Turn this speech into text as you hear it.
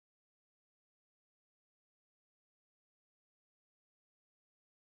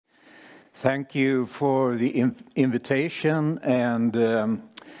Thank you for the invitation, and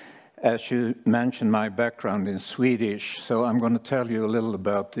as you mentioned, my background is Swedish, so I'm going to tell you a little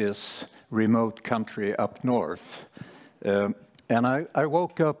about this remote country up north. And I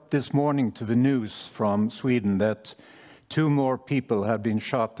woke up this morning to the news from Sweden that 2 more people had been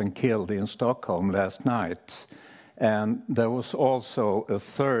shot and killed in Stockholm last night. And there was also a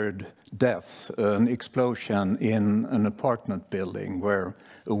 3rd death, an explosion in an apartment building where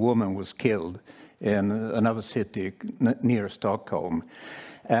a woman was killed in another city near Stockholm.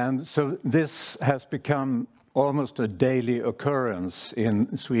 And so this has become almost a daily occurrence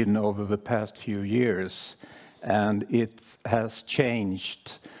in Sweden over the past few years. And it has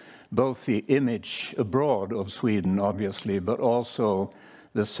changed both the image abroad of Sweden, obviously, but also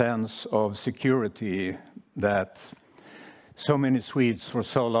the sense of security that so many Swedes for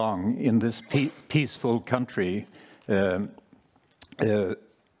so long in this peaceful country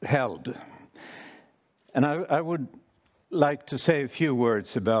held. And I would like to say a few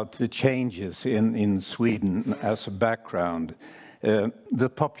words about the changes in Sweden as a background. The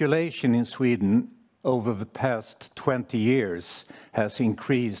population in Sweden over the past 20 years has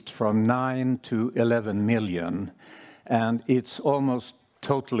increased from 9 to 11 million, and it's almost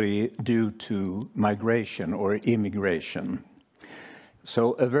totally due to migration or immigration.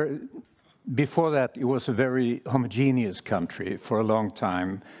 So before that, it was a very homogeneous country for a long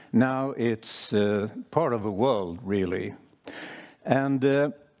time. Now it's part of the world, really. And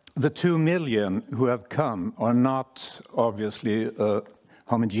the 2 million who have come are not obviously a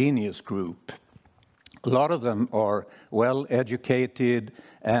homogeneous group. A lot of them are well educated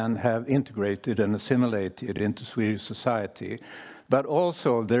and have integrated and assimilated into Swedish society. But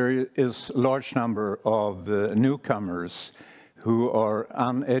also there is a large number of newcomers who are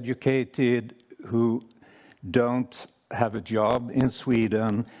uneducated, who don't have a job in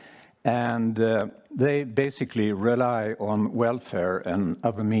Sweden, and they basically rely on welfare and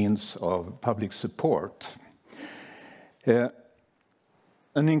other means of public support. An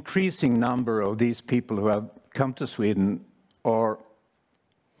increasing number of these people who have come to Sweden are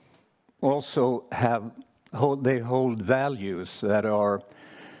also they hold values that are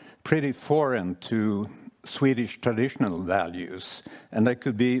pretty foreign to Swedish traditional values. And they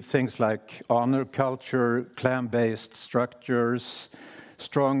could be things like honor culture, clan-based structures,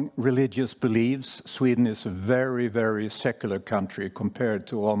 strong religious beliefs. Sweden is a very, very secular country compared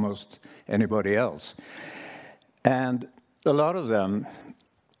to almost anybody else. And a lot of them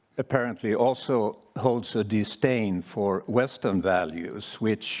apparently also holds a disdain for Western values,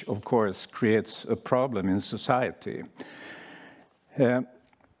 which of course creates a problem in society.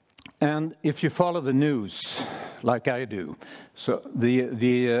 And if you follow the news, like I do, so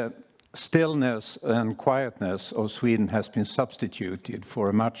the stillness and quietness of Sweden has been substituted for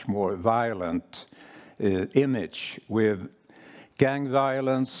a much more violent image with gang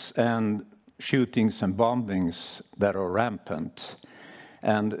violence and shootings and bombings that are rampant.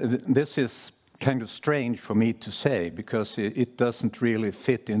 And this is kind of strange for me to say because it doesn't really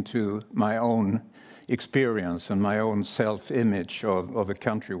fit into my own experience and my own self-image of a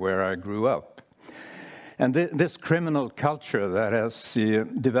country where I grew up. And this criminal culture that has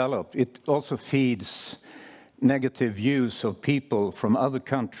developed, it also feeds negative views of people from other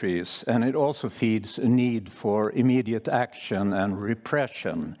countries, and it also feeds a need for immediate action and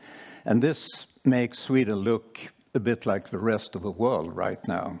repression. And this makes Sweden look a bit like the rest of the world right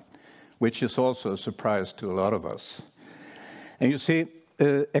now, which is also a surprise to a lot of us. And you see,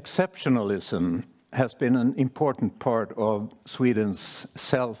 exceptionalism has been an important part of Sweden's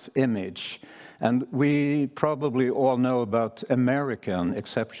self-image. And we probably all know about American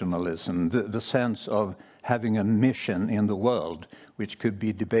exceptionalism, the sense of having a mission in the world, which could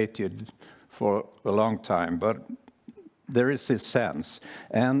be debated for a long time, but there is this sense.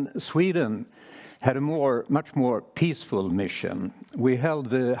 And Sweden had a much more peaceful mission. We held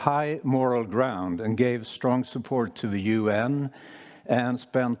the high moral ground and gave strong support to the UN and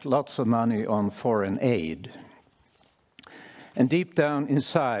spent lots of money on foreign aid. And deep down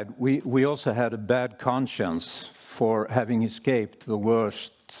inside, we also had a bad conscience for having escaped the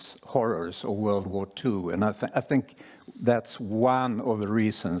worst horrors of World War II. And I think that's one of the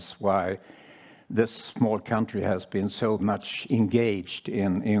reasons why this small country has been so much engaged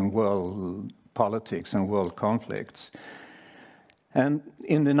in world politics and world conflicts. And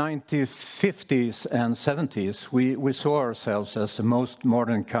in the 1950s and 70s, we saw ourselves as the most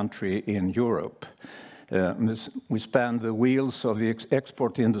modern country in Europe. We spanned the wheels of the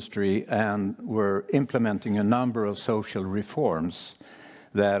export industry and were implementing a number of social reforms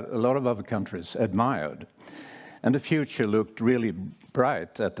that a lot of other countries admired. And the future looked really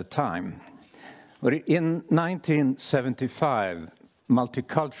bright at the time. But in 1975,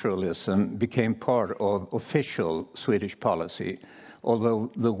 multiculturalism became part of official Swedish policy,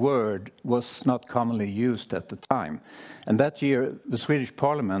 although the word was not commonly used at the time. And that year, the Swedish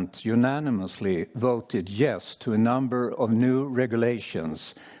Parliament unanimously voted yes to a number of new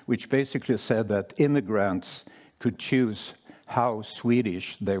regulations, which basically said that immigrants could choose how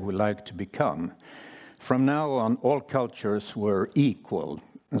Swedish they would like to become. From now on, all cultures were equal,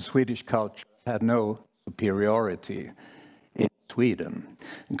 and Swedish culture had no superiority in Sweden.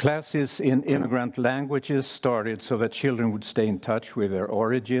 And classes in immigrant languages started so that children would stay in touch with their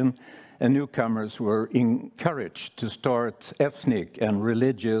origin, and newcomers were encouraged to start ethnic and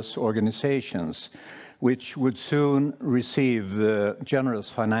religious organizations, which would soon receive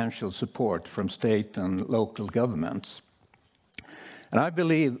generous financial support from state and local governments. And I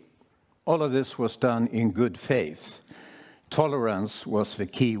believe all of this was done in good faith. Tolerance was the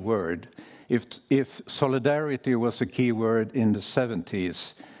key word. If solidarity was a key word in the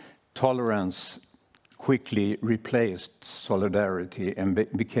 70s, tolerance quickly replaced solidarity and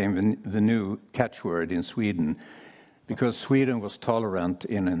became the new catchword in Sweden, because Sweden was tolerant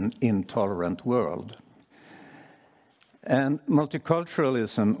in an intolerant world. And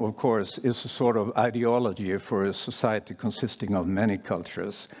multiculturalism, of course, is a sort of ideology for a society consisting of many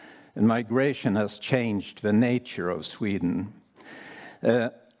cultures. And migration has changed the nature of Sweden.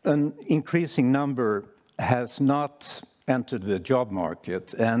 An increasing number has not entered the job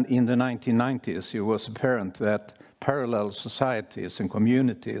market, and in the 1990s it was apparent that parallel societies and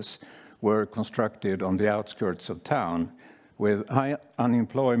communities were constructed on the outskirts of town, with high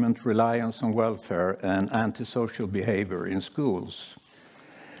unemployment, reliance on welfare, and antisocial behavior in schools.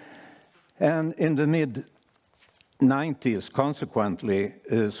 And in the mid-90s, consequently,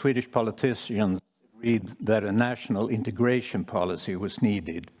 Swedish politicians agreed that a national integration policy was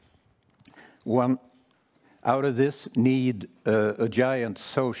needed. Out of this need, a giant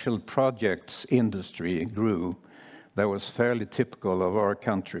social projects industry grew that was fairly typical of our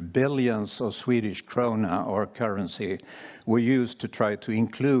country. Billions of Swedish krona, our currency, were used to try to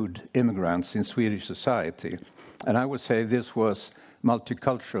include immigrants in Swedish society. And I would say this was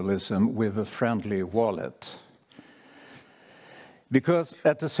multiculturalism with a friendly wallet. Because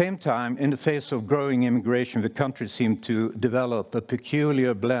at the same time, in the face of growing immigration, the country seemed to develop a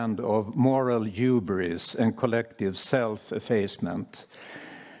peculiar blend of moral hubris and collective self-effacement.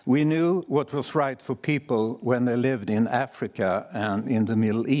 We knew what was right for people when they lived in Africa and in the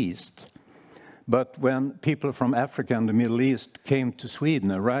Middle East. But when people from Africa and the Middle East came to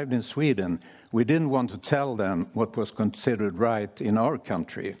Sweden, arrived in Sweden, we didn't want to tell them what was considered right in our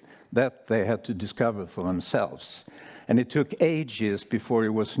country. That they had to discover for themselves. And it took ages before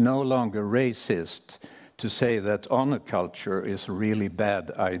it was no longer racist to say that honor culture is a really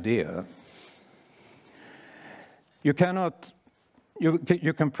bad idea. You can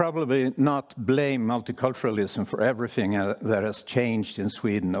probably not blame multiculturalism for everything that has changed in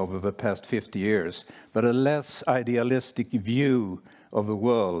Sweden over the past 50 years, but a less idealistic view of the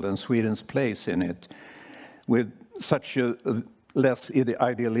world and Sweden's place in it, with such a less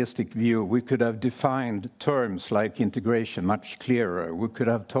idealistic view, we could have defined terms like integration much clearer. We could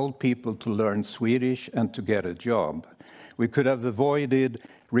have told people to learn Swedish and to get a job. We could have avoided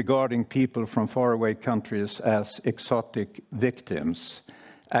regarding people from faraway countries as exotic victims.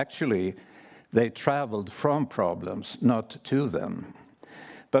 Actually, they traveled from problems, not to them.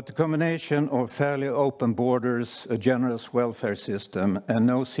 But the combination of fairly open borders, a generous welfare system, and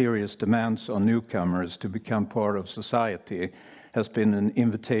no serious demands on newcomers to become part of society has been an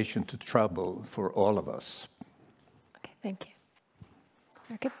invitation to trouble for all of us. Okay, thank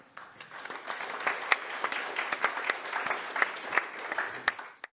you. Okay.